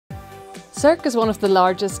SERC is one of the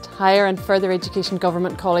largest higher and further education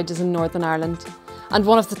government colleges in Northern Ireland and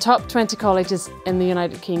one of the top 20 colleges in the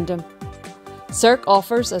United Kingdom. SERC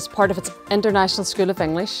offers, as part of its International School of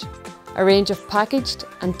English, a range of packaged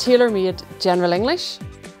and tailor-made general English,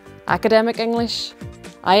 academic English,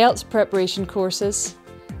 IELTS preparation courses,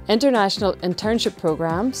 international internship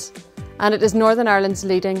programmes, and it is Northern Ireland's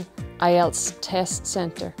leading IELTS test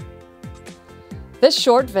centre. This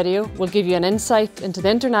short video will give you an insight into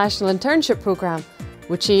the International Internship Programme,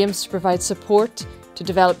 which aims to provide support to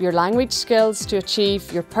develop your language skills to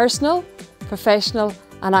achieve your personal, professional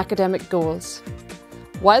and academic goals.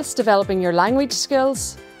 Whilst developing your language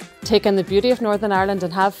skills, take in the beauty of Northern Ireland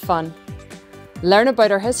and have fun. Learn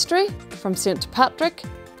about our history, from St Patrick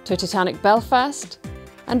to Titanic Belfast,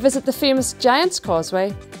 and visit the famous Giant's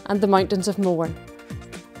Causeway and the mountains of Mourne.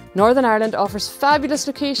 Northern Ireland offers fabulous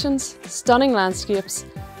locations, stunning landscapes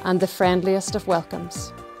and the friendliest of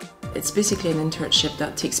welcomes. It's basically an internship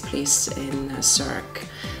that takes place in SERC,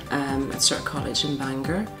 at SERC College in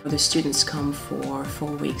Bangor. The students come for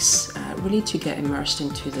 4 weeks really to get immersed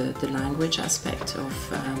into the language aspect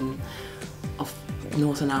of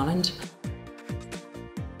Northern Ireland.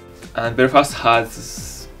 And Belfast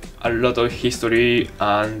has a lot of history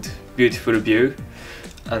and beautiful view,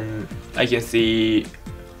 and I can see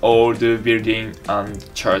old building and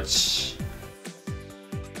church.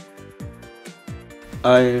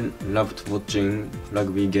 I loved watching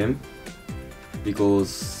rugby game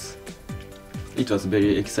because it was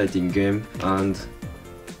very exciting game and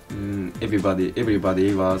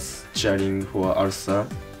everybody was cheering for Ulster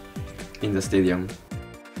in the stadium.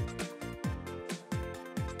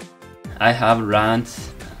 I have learned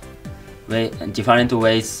different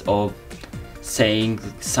ways of saying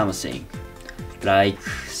something, like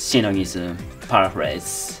synonym,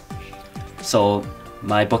 paraphrase. So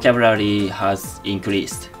my vocabulary has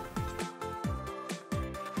increased.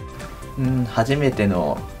 初めて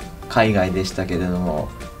の海外でしたけれども、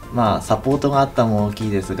サポートがあったのも大き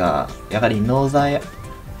いですが、やはり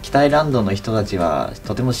北アイルランドの人たちは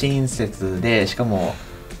とても親切で、しかも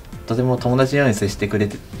とても友達のように接してくれ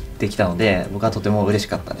てきたので、僕はとても嬉し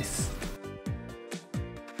かったです。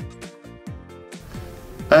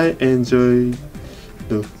I enjoy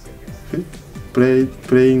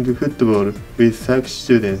playing football with SERC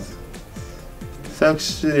students. SERC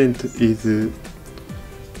student is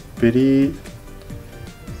very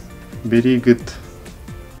good.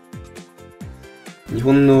 日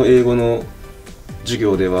本の英語の授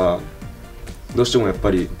業ではどうしてもやっ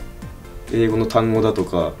ぱり英語の単語だと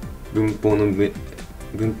か文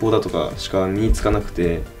法だとかしか身につかなく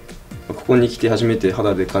て、ここに来て初めて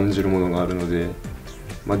肌で感じるものがあるので、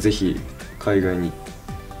ぜひ海外に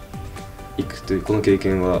行くというこの経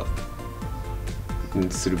験は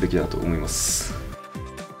するべきだと思います。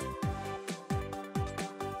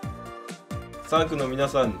SERCの皆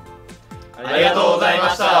さん、ありがとうございま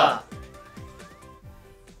した。